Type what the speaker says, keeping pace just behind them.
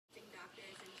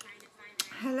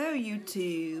Hello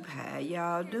YouTube, how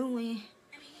y'all doing?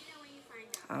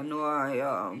 I know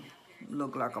I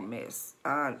look like a mess.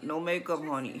 No makeup,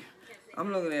 honey.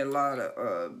 I'm looking at a lot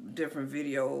of different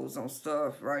videos on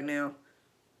stuff right now.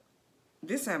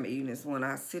 This time of evening is when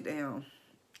I sit down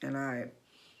and I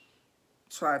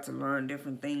try to learn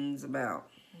different things about.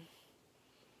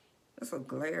 It's a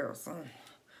glare or something.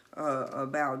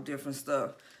 About different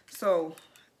stuff. So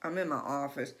I'm in my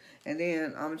office and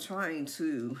then I'm trying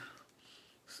to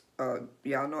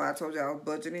y'all know I told y'all I was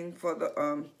budgeting for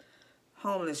the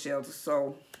homeless shelter,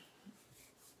 so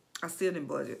I still didn't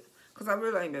budget because I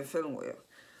really ain't been feeling well.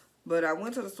 But I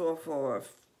went to the store for a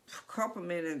couple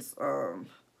minutes.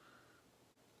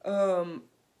 I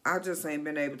just ain't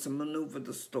been able to maneuver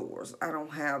the stores. I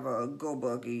don't have a go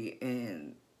buggy,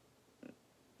 and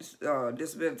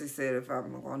disability said if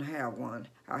I'm going to have one,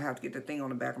 I have to get the thing on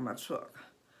the back of my truck.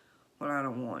 Well, I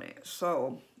don't want it,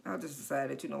 so I just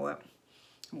decided, you know what,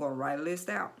 I'm going to write a list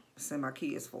out, send my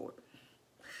kids for it.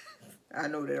 I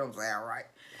know that don't sound right.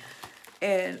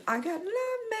 And I got love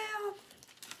mail.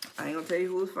 I ain't gonna tell you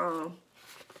who it's from.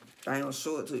 I ain't gonna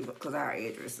show it to you because our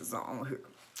addresses are on here.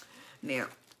 Now,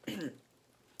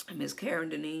 Miss Karen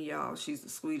Deneen, y'all, she's the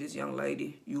sweetest young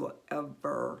lady you will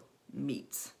ever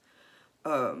meet.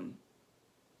 Right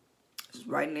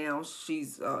now,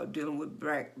 she's dealing with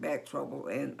back trouble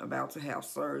and about to have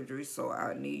surgery, so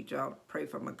I need y'all to pray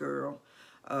for my girl.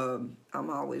 I'm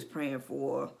always praying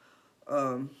for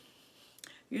her.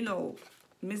 You know,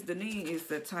 Miss Deneen is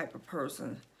that type of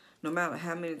person, no matter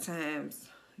how many times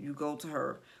you go to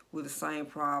her with the same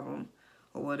problem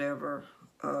or whatever,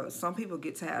 some people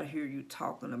get tired of hearing you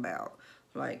talking about,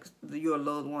 like, your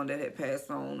loved one that had passed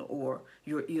on or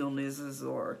your illnesses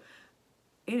or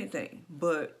anything,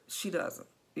 but she doesn't,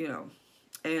 you know.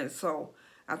 And so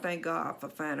I thank God for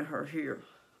finding her here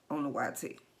on the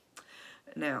YT.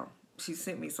 Now, she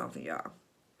sent me something, y'all.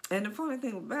 And the funny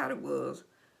thing about it was,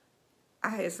 I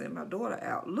had sent my daughter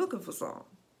out looking for some.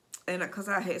 And because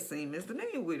I had seen Miss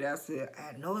Deneen with it, I said,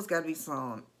 I know it's got to be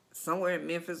some somewhere in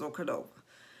Memphis or Cordova.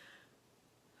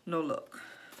 No luck.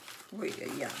 Wait,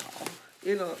 y'all.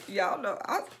 You know, y'all know.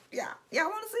 Y'all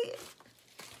want to see it?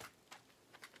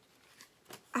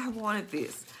 I wanted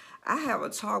this. I have a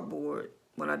chalkboard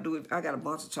when I do it. I got a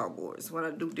bunch of chalkboards. When I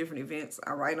do different events,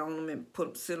 I write on them and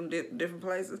sit them different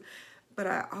places. But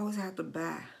I always have to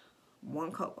buy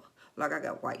one color. Like I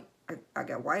got white. I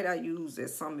got white I used at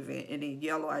some event, and then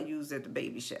yellow I used at the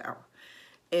baby shower.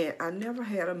 And I never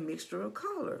had a mixture of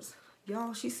colors.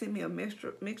 Y'all, she sent me a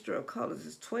mixture of colors.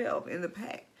 It's 12 in the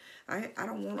pack. I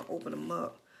don't want to open them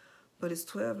up, but it's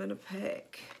 12 in the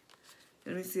pack.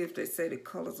 Let me see if they say the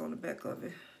colors on the back of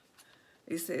it.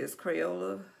 It says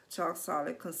Crayola, chalk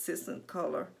solid, consistent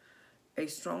color, a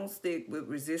strong stick with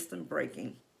resistant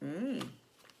breaking.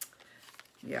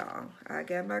 Y'all, I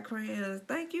got my crayons.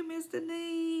 Thank you, Miss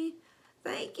Deneen.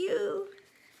 Thank you.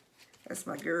 That's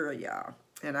my girl, y'all.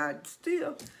 And I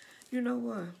still, you know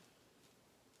what?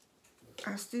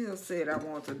 I still said I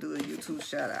want to do a YouTube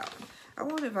shout out. I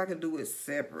wonder if I could do it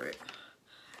separate.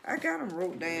 I got them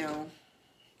wrote down.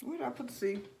 Where did I put the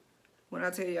C? When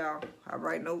I tell y'all, I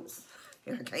write notes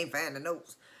and I can't find the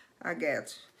notes. I got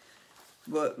you.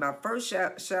 But my first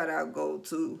shout out go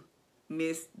to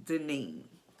Miss Deneen.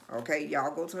 Okay,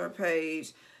 y'all go to her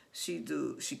page. She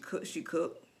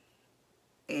cook,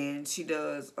 and she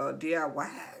does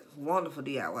DIYs, wonderful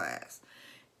DIYs,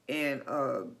 and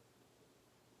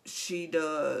she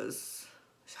does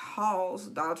hauls,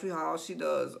 Dollar Tree hauls. She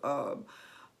does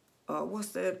what's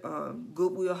that?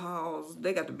 Goodwill hauls.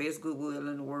 They got the best Goodwill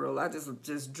in the world. I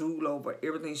just drool over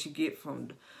everything she get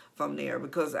from there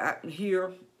because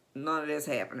here none of that's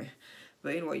happening.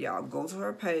 But anyway, y'all, go to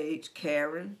her page,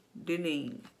 Karen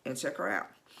Deneen, and check her out.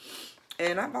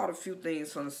 And I bought a few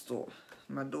things from the store.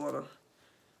 My daughter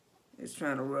is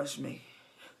trying to rush me.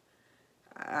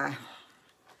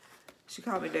 She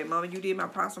called me today, Mama, you did my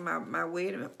price on my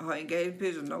wedding, her engagement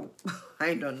picture? No, I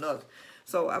ain't done nothing.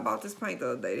 So I bought this paint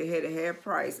the other day. They had a half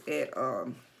price at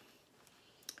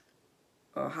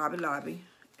Hobby Lobby,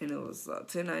 and it was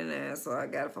 $10.99, so I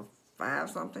got it for $5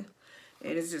 something.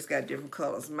 And it's just got different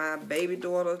colors. My baby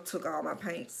daughter took all my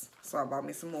paints, so I bought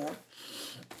me some more.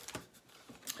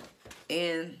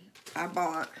 And I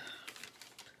bought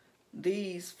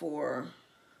these for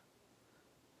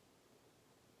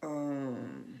how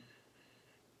come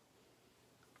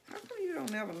you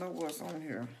don't never know what's on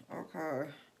here? Okay.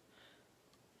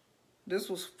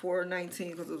 This was $4.19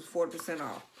 because it was 40%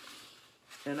 off.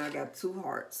 And I got 2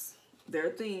 hearts. Their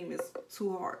theme is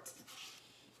 2 hearts.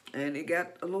 And it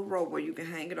got a little rope where you can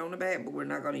hang it on the back, but we're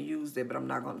not going to use that, but I'm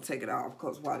not going to take it off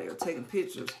because while they're taking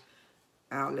pictures,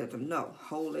 I'll let them know.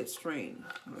 Hold that string.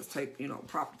 Let's take, you know,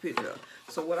 proper picture.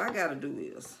 So what I gotta do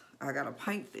is, I gotta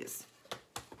paint this.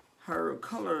 Her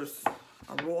colors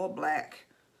are royal black,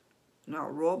 no,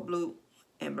 royal blue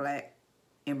and black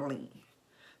and bling.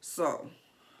 So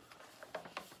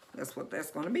that's what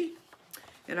that's gonna be.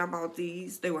 And I bought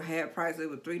these. They were half price. They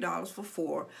were $3 for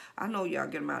 4. I know y'all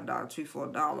get them at Dollar Tree for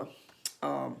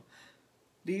 $1.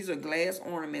 These are glass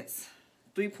ornaments,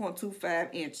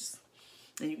 3.25 inches.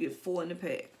 And you get 4 in the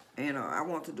pack. And I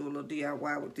want to do a little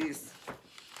DIY with this.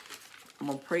 I'm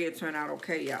going to pray it turn out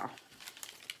okay, y'all.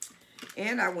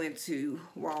 And I went to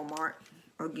Walmart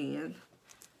again.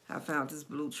 I found this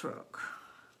blue truck.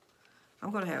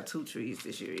 I'm going to have 2 trees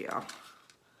this year, y'all.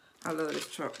 I love this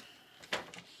truck.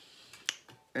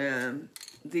 And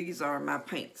these are my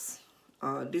paints.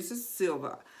 This is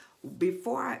silver.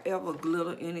 Before I ever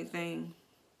glitter anything,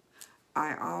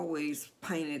 I always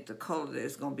painted the color that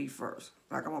it's going to be first.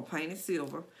 Like I'm going to paint it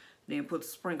silver, then put the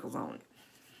sprinkles on it.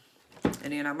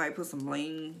 And then I might put some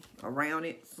bling around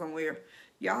it somewhere.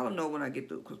 Y'all will know when I get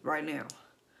through, because right now,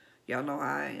 y'all know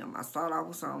how I am. I start off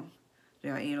with something,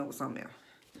 then I end up with something else.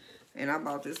 And I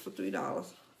bought this for $3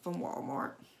 from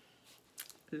Walmart.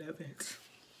 Love it.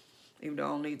 Even though I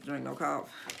don't need to drink no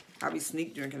coffee. I be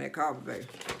sneak drinking that coffee, baby.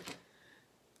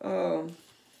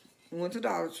 Went to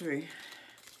Dollar Tree.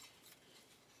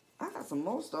 I got some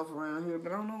more stuff around here,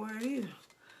 but I don't know where it is.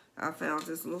 I found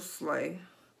this little sleigh.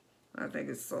 I think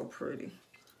it's so pretty.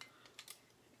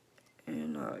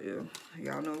 And, yeah,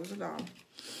 y'all know it was $1.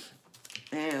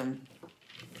 And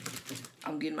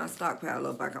I'm getting my stockpile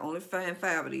up. I can only find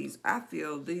 5 of these. I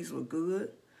feel these look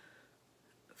good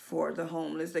for the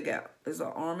homeless. They got, it's an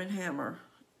Arm & Hammer.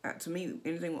 To me,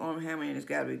 anything with Arm & Hammer in it's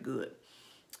got to be good.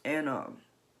 And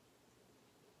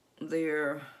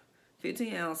they're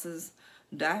 15 ounces,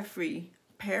 dye-free,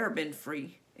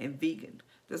 paraben-free, and vegan.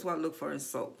 That's what I look for in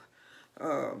soap.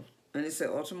 And it's an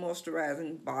ultra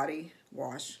moisturizing body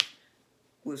wash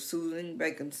with soothing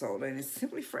baking soda, and it's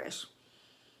simply fresh.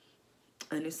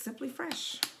 And it's simply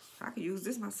fresh. I could use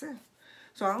this myself.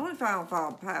 So I only found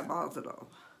 5 bottles of those.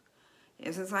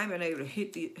 And since I ain't been able to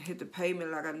hit the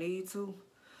pavement like I need to,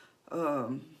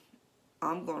 I'm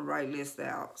gonna write lists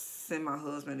out, send my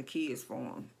husband the kids for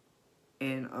them,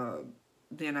 and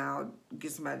then I'll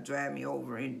get somebody to drive me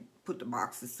over and put the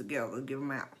boxes together, give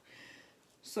them out.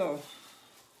 So,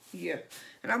 yeah.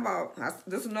 And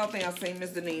this is another thing I seen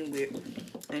Miss Deneen with,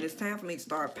 and it's time for me to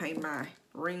start painting my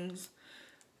rings.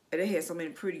 And they had so many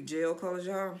pretty gel colors,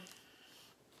 y'all.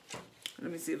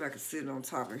 Let me see if I can sit on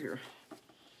top of here.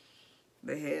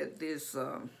 They had this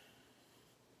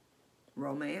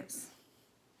romance,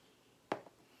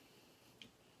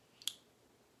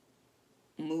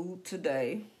 mood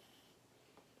today,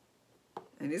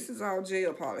 and this is all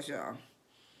gel polish, y'all.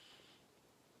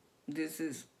 This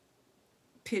is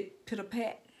pitter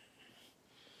pat.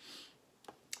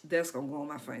 That's gonna go on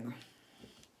my finger.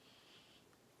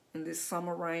 And this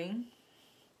summer rain,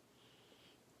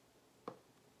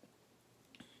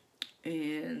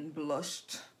 and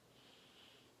blushed.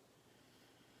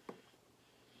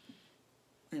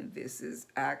 And this is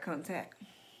eye contact.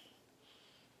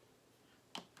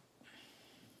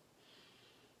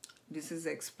 This is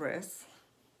express.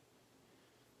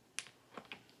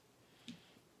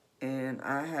 And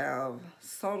I have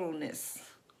subtleness.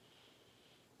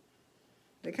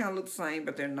 They kind of look the same,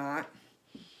 but they're not.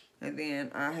 And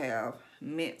then I have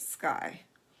mint sky.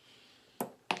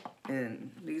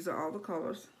 And these are all the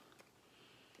colors.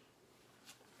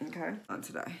 Okay, on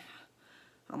today.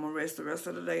 I'm gonna rest the rest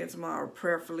of the day and tomorrow.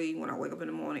 Prayerfully, when I wake up in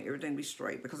the morning, everything be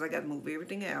straight, because I got to move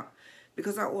everything out.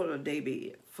 Because I ordered a day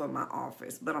bed for my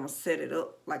office, but I'm gonna set it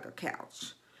up like a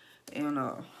couch, and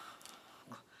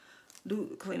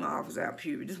clean my office out.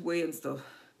 Period. This wedding stuff,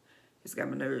 it's got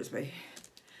my nerves, baby.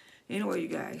 Anyway, you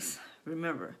guys,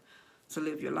 remember to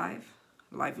live your life.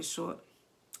 Life is short,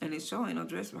 and it sure ain't no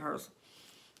dress rehearsal.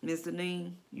 Miss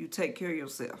Deneen, you take care of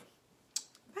yourself.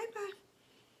 Bye bye,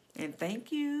 and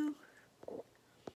thank you.